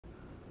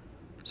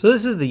So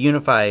this is the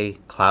UniFi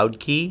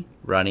CloudKey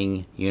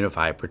running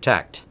UniFi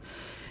Protect.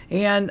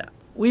 And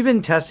we've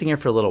been testing it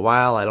for a little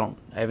while. I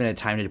haven't had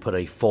time to put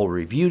a full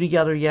review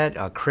together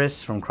yet.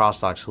 Chris from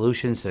Crosstalk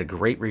Solutions did a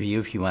great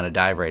review if you want to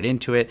dive right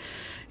into it.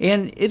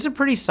 And it's a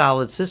pretty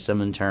solid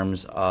system in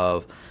terms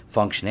of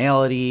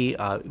functionality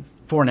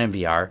for an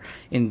NVR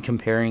in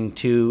comparing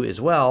to, as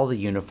well,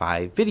 the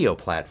UniFi video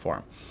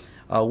platform.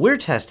 We're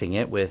testing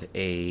it with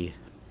a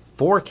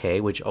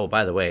 4K, which, oh,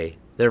 by the way,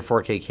 their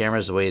 4K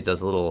cameras, the way it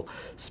does a little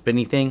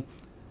spinny thing,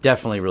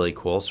 definitely really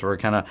cool. So we're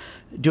kind of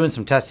doing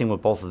some testing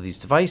with both of these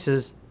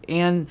devices,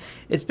 and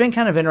it's been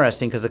kind of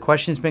interesting because the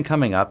question's been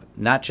coming up,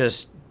 not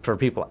just for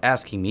people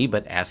asking me,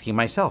 but asking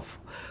myself.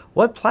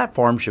 What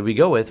platform should we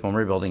go with when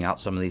we're building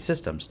out some of these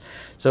systems?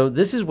 So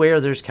this is where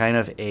there's kind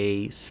of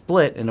a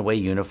split in the way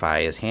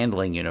UniFi is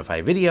handling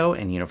UniFi Video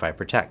and UniFi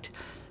Protect.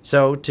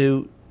 So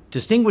to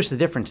distinguish the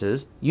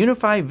differences,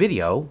 UniFi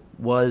Video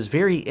was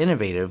very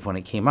innovative when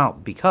it came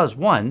out because,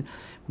 one,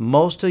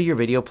 most of your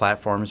video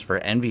platforms for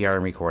NVR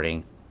and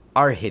recording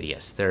are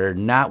hideous. They're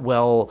not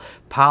well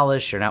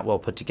polished, they're not well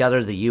put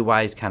together, the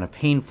UI is kind of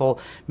painful.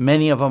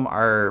 Many of them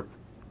are,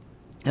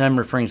 and I'm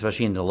referring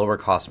especially into lower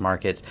cost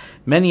markets,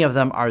 many of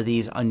them are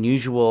these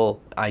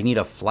unusual, I need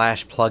a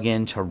flash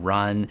plugin to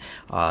run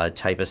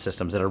type of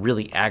systems that are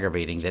really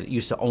aggravating, that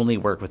used to only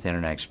work with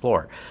Internet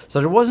Explorer. So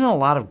there wasn't a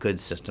lot of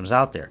good systems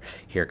out there.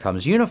 Here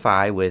comes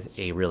UniFi with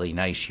a really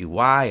nice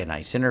UI, a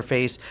nice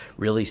interface,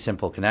 really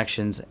simple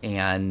connections,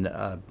 and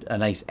a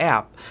nice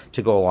app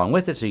to go along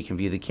with it so you can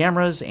view the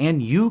cameras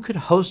and you could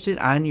host it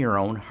on your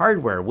own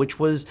hardware, which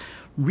was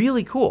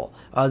really cool.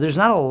 There's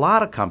not a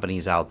lot of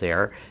companies out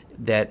there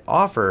that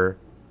offer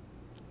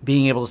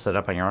being able to set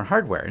up on your own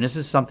hardware. And this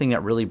is something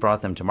that really brought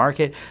them to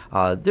market.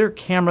 Their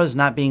cameras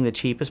not being the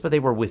cheapest, but they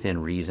were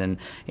within reason.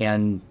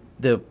 And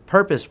the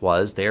purpose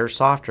was their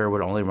software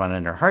would only run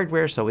on their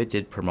hardware, so it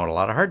did promote a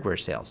lot of hardware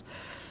sales.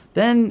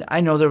 Then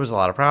I know there was a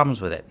lot of problems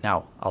with it.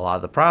 Now, a lot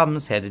of the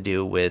problems had to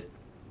do with,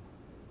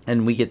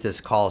 and we get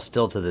this call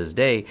still to this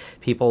day,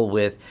 people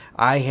with,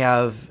 I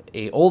have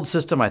a old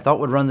system I thought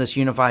would run this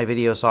UniFi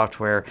video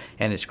software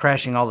and it's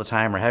crashing all the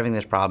time or having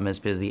this problem. Is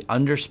because they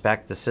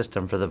underspec the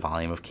system for the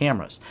volume of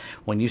cameras.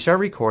 When you start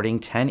recording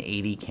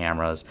 1080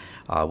 cameras,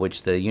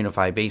 which the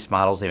UniFi base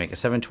models, they make a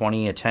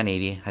 720, a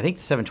 1080. I think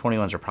the 720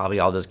 ones are probably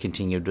all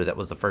discontinued. That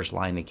was the first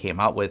line they came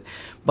out with.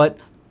 But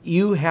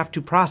you have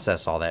to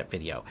process all that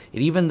video.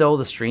 And even though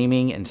the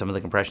streaming and some of the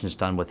compression is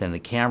done within the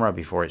camera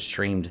before it's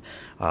streamed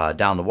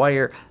down the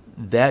wire,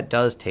 that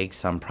does take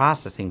some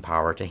processing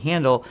power to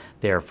handle.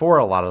 Therefore,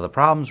 a lot of the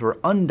problems were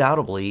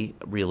undoubtedly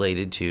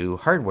related to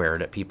hardware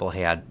that people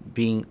had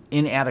being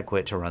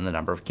inadequate to run the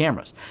number of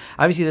cameras.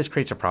 Obviously, this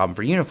creates a problem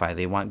for UniFi.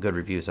 They want good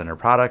reviews on their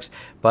products,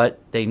 but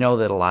they know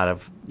that a lot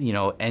of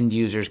end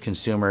users,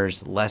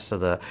 consumers, less of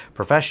the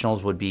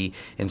professionals would be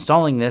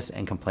installing this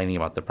and complaining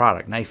about the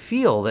product. And I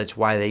feel that's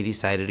why they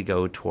decided to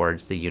go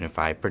towards the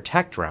UniFi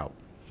Protect route.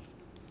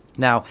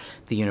 Now,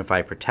 the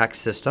UniFi Protect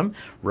system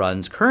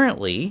runs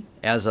currently,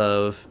 as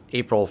of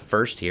April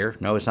 1st here,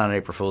 no, it's not an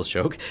April Fool's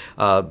joke,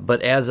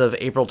 but as of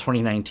April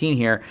 2019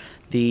 here,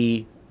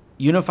 the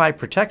UniFi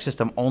Protect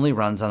system only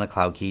runs on the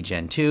CloudKey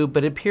Gen2,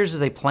 but it appears that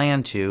they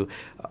plan to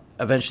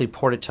eventually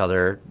port it to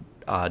other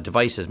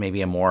devices,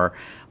 maybe a more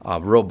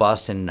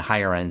robust and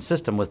higher end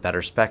system with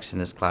better specs than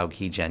this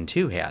CloudKey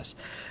Gen2 has.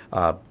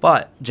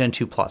 But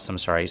Gen2 Plus, I'm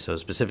sorry, so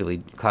specifically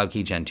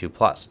CloudKey Gen2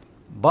 Plus.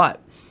 But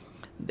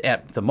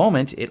at the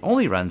moment, it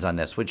only runs on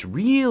this, which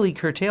really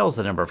curtails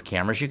the number of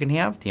cameras you can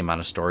have, the amount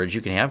of storage you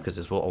can have, because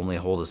this will only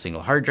hold a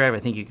single hard drive. I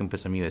think you can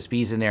put some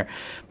USBs in there,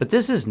 but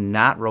this is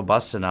not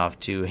robust enough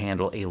to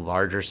handle a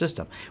larger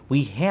system.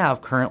 We have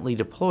currently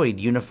deployed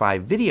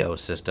UniFi video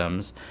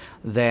systems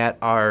that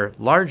are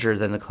larger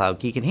than the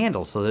CloudKey can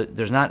handle, so that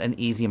there's not an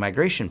easy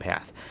migration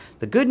path.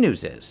 The good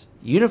news is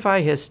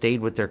UniFi has stayed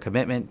with their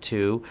commitment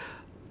to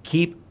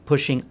keep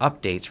pushing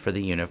updates for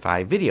the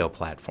UniFi video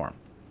platform.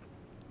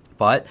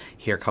 But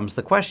here comes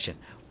the question.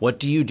 What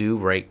do you do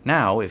right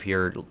now if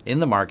you're in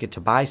the market to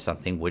buy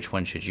something? Which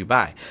one should you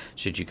buy?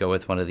 Should you go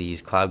with one of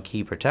these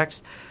CloudKey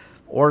Protects,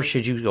 or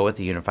should you go with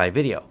the UniFi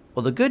Video?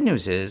 Well, the good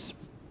news is,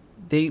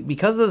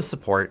 because of the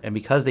support and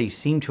because they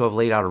seem to have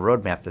laid out a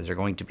roadmap that they're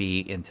going to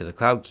be into the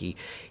CloudKey,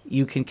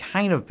 you can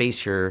kind of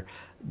base your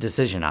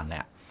decision on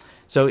that.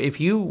 So if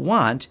you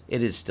want,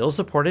 it is still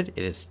supported.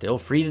 It is still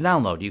free to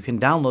download. You can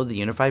download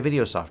the UniFi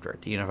video software.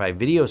 The UniFi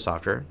video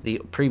software, the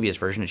previous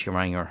version that you can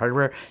run on your own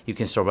hardware, you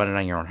can still run it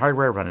on your own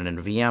hardware, run it in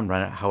a VM,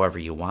 run it however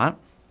you want.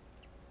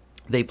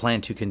 They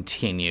plan to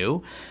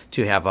continue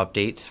to have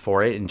updates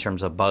for it in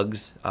terms of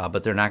bugs,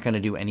 but they're not going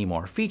to do any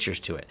more features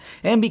to it.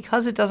 And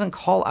because it doesn't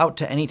call out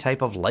to any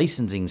type of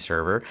licensing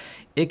server,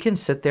 it can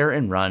sit there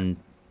and run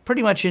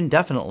pretty much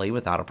indefinitely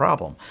without a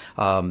problem.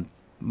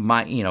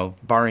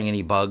 Barring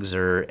any bugs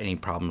or any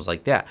problems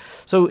like that.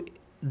 So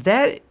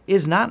that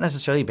is not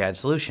necessarily a bad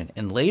solution.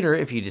 And later,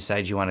 if you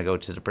decide you want to go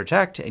to the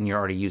Protect and you're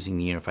already using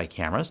the UniFi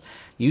cameras,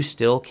 you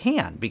still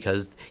can,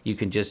 because you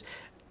can just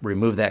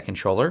remove that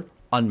controller,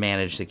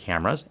 unmanage the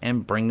cameras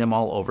and bring them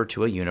all over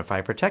to a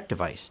UniFi Protect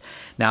device.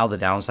 Now, the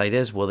downside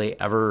is, will they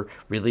ever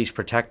release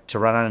Protect to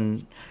run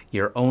on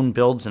your own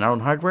builds and own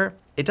hardware?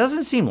 It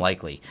doesn't seem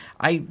likely.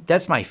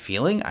 That's my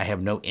feeling. I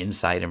have no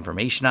inside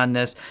information on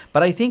this,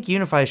 but I think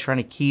UniFi is trying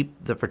to keep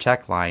the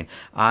Protect line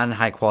on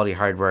high quality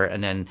hardware,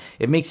 and then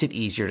it makes it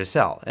easier to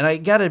sell. And I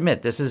got to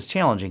admit, this is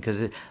challenging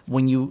because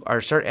when you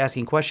start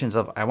asking questions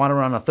of, I want to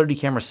run a 30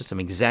 camera system,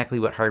 exactly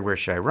what hardware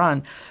should I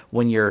run?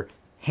 When you're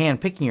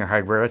hand picking your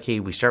hardware, okay,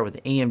 we start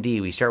with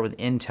AMD, we start with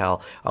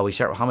Intel, we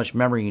start with how much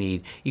memory you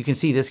need. You can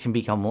see this can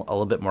become a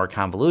little bit more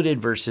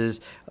convoluted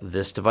versus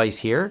this device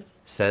here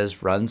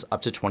says runs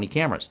up to 20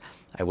 cameras.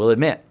 I will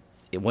admit,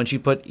 once you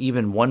put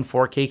even one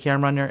 4K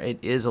camera on there, it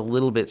is a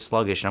little bit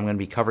sluggish. And I'm going to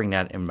be covering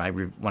that in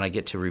when I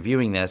get to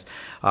reviewing this.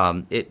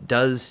 It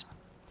does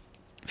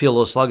feel a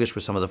little sluggish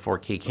with some of the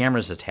 4K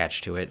cameras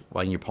attached to it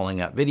when you're pulling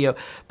up video,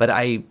 but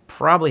I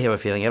probably have a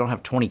feeling, I don't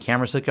have 20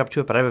 cameras hooked up to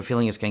it, but I have a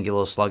feeling it's going to get a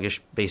little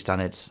sluggish based on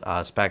its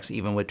specs,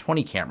 even with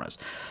 20 cameras.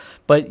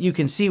 But you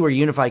can see where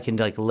UniFi can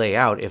lay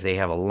out if they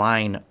have a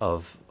line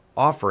of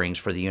offerings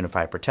for the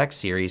UniFi Protect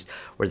series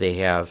where they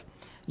have,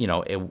 you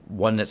know,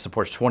 one that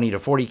supports 20 to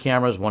 40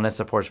 cameras, one that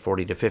supports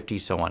 40 to 50,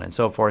 so on and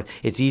so forth.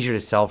 It's easier to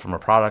sell from a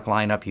product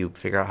lineup. You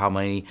figure out how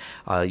many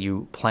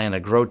you plan to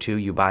grow to.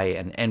 You buy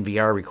an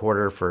NVR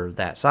recorder for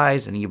that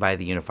size, and you buy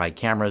the UniFi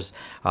cameras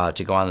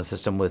to go on the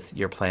system with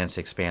your plans to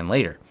expand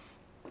later.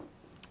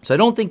 So I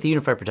don't think the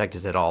UniFi Protect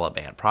is at all a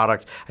bad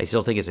product. I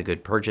still think it's a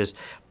good purchase.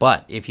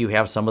 But if you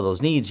have some of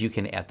those needs, you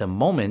can at the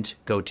moment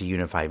go to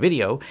UniFi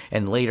Video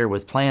and later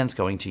with plans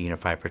going to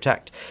UniFi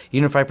Protect.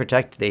 UniFi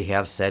Protect, they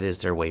have said, is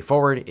their way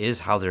forward, is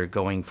how they're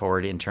going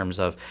forward in terms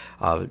of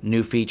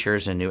new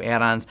features and new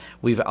add-ons.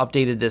 We've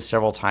updated this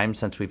several times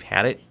since we've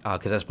had it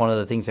because that's one of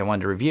the things I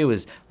wanted to review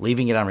is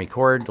leaving it on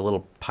record, the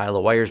little pile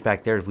of wires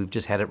back there. We've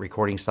just had it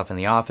recording stuff in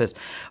the office.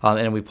 And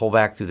then we pull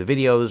back through the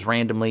videos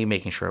randomly,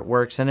 making sure it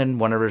works. And then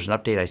whenever there's an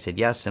update, I said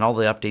yes, and all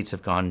the updates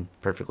have gone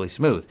perfectly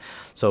smooth.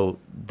 So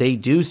they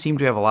do seem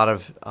to have a lot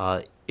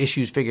of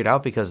issues figured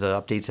out because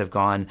the updates have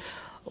gone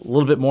a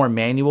little bit more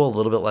manual, a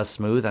little bit less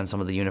smooth on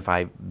some of the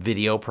UniFi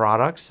video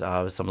products,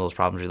 some of those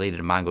problems related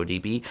to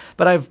MongoDB.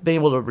 But I've been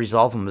able to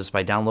resolve them just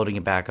by downloading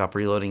it back up,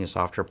 reloading the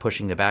software,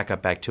 pushing the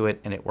backup back to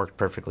it, and it worked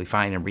perfectly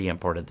fine and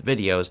re-imported the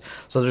videos.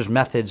 So there's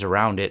methods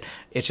around it.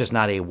 It's just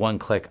not a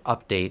one-click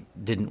update.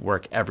 Didn't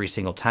work every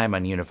single time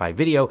on UniFi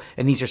Video,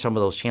 and these are some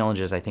of those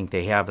challenges I think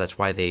they have. That's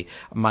why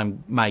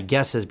my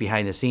guess is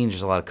behind the scenes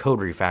there's a lot of code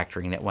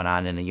refactoring that went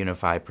on in the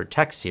UniFi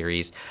Protect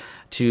series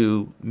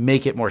to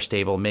make it more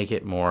stable, make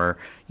it more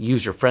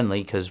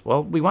user-friendly, because,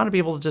 well, we want to be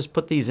able to just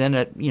put these in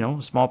at, you know,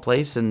 a small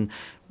place and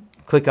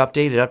click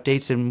update, it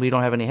updates, and we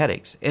don't have any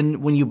headaches.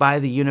 And when you buy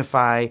the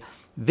UniFi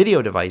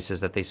video devices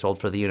that they sold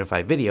for the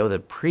UniFi Video, the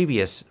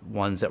previous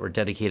ones that were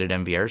dedicated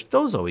NVRs,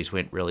 those always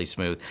went really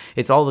smooth.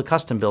 It's all the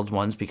custom build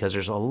ones because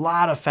there's a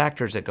lot of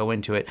factors that go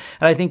into it.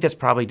 And I think that's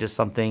probably just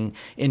something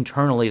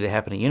internally that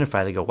happened at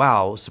UniFi. They go,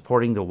 wow,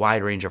 supporting the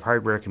wide range of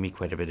hardware can be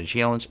quite a bit of a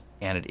challenge.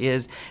 And it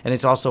is. And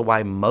it's also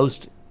why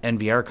most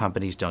NVR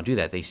companies don't do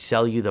that. They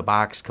sell you the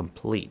box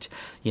complete.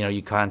 You know,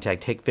 you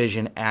contact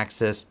Hikvision,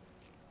 Axis.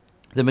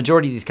 The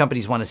majority of these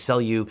companies want to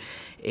sell you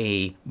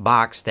a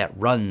box that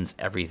runs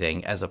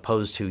everything as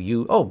opposed to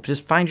you,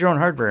 just find your own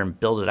hardware and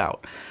build it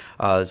out.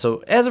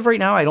 So as of right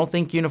now, I don't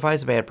think UniFi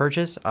is a bad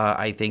purchase.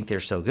 I think they're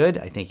still good.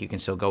 I think you can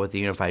still go with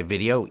the UniFi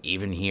Video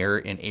even here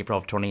in April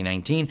of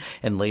 2019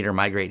 and later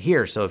migrate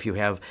here. So if you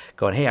have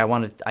going, hey, I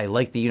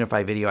like the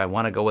UniFi Video, I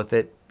want to go with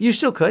it, you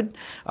still could.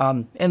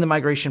 And the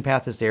migration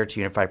path is there to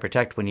UniFi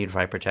Protect when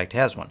UniFi Protect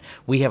has one.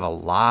 We have a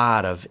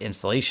lot of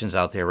installations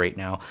out there right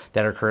now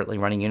that are currently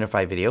running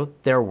UniFi Video.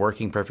 They're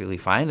working perfectly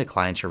fine. The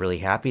clients are really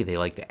happy. They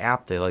like the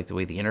app. They like the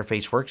way the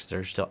interface works.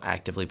 They're still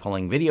actively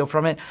pulling video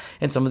from it.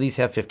 And some of these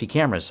have 50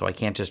 cameras, so I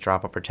can't just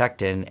drop a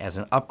Protect in as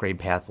an upgrade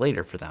path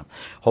later for them.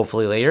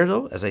 Hopefully later,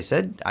 though, as I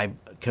said,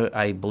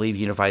 I believe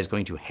UniFi is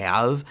going to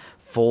have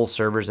full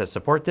servers that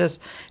support this,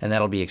 and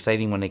that'll be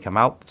exciting when they come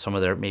out. Some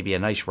of their maybe a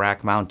nice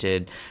rack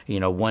mounted,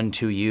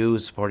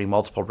 1-2U supporting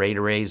multiple RAID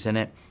arrays in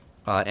it.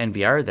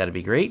 NVR, that'd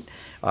be great.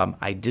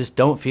 I just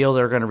don't feel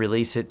they're going to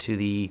release it to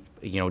the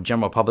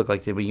general public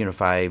like they would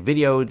UniFi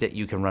Video that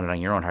you can run it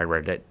on your own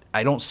hardware. That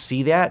I don't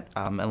see that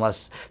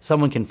unless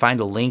someone can find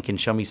a link and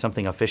show me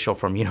something official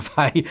from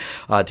UniFi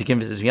to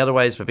convince me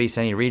otherwise. But based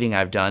on any reading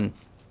I've done,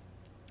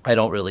 I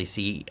don't really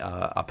see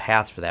a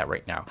path for that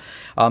right now.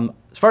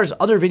 As far as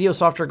other video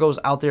software goes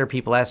out there,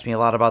 people ask me a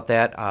lot about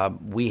that.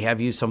 We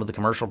have used some of the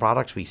commercial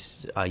products. We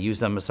use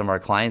them with some of our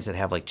clients that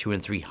have like 200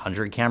 and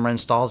 300 camera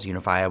installs.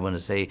 UniFi, I want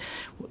to say,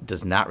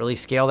 does not really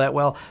scale that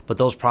well, but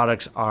those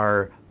products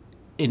are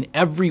in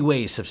every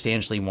way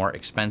substantially more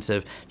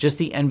expensive. Just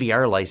the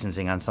NVR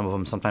licensing on some of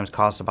them sometimes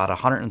costs about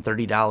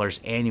 $130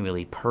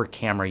 annually per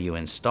camera you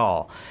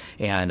install.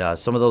 And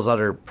some of those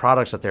other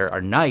products out there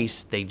are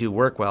nice. They do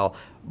work well.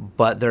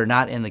 but they're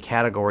not in the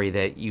category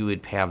that you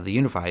would have the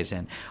UniFis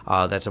in.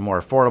 That's a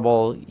more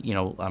affordable,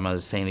 I'm going to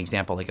say an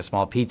example, like a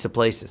small pizza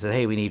place that says,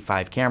 hey, we need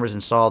 5 cameras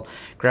installed,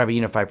 grab a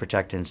UniFi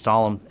Protect and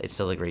install them. It's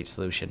still a great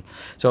solution.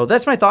 So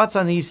that's my thoughts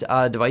on these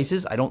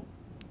devices. I don't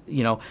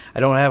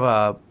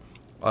have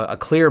a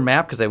clear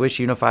map, because I wish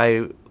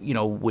UniFi,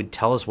 would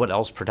tell us what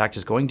else Protect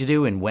is going to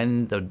do and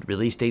when the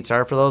release dates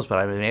are for those, but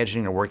I'm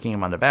imagining they're working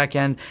them on the back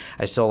end.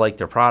 I still like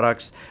their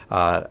products.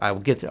 I will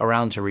get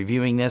around to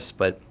reviewing this,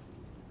 but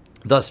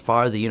thus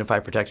far, the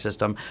UniFi Protect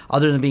system,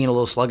 other than being a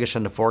little sluggish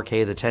on the 4K,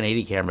 the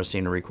 1080 cameras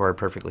seem to record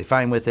perfectly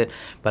fine with it.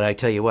 But I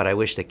tell you what, I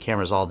wish the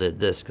cameras all did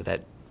this, because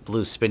that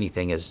blue spinny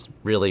thing is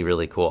really,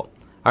 really cool.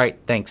 All right,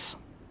 thanks.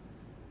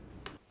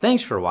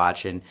 Thanks for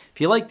watching.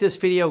 If you like this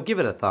video, give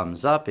it a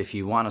thumbs up. If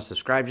you want to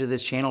subscribe to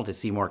this channel to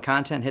see more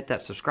content, hit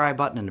that subscribe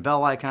button and the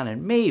bell icon,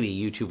 and maybe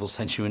YouTube will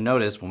send you a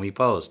notice when we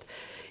post.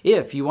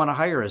 If you want to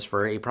hire us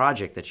for a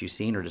project that you've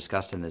seen or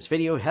discussed in this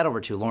video, head over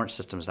to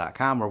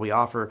lawrencesystems.com, where we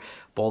offer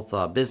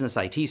both business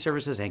IT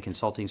services and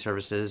consulting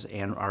services,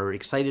 and are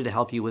excited to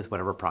help you with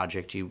whatever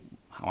project you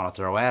want to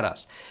throw at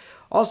us.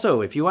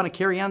 Also, if you want to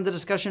carry on the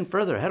discussion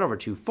further, head over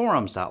to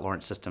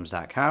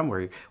forums.lawrencesystems.com,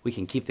 where we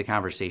can keep the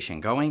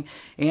conversation going.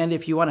 And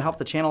if you want to help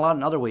the channel out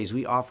in other ways,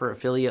 we offer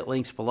affiliate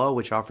links below,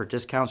 which offer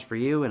discounts for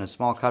you and a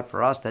small cut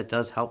for us. That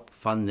does help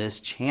fund this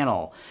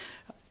channel.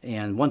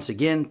 And once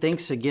again,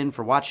 thanks again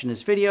for watching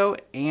this video,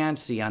 and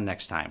see you on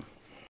next time.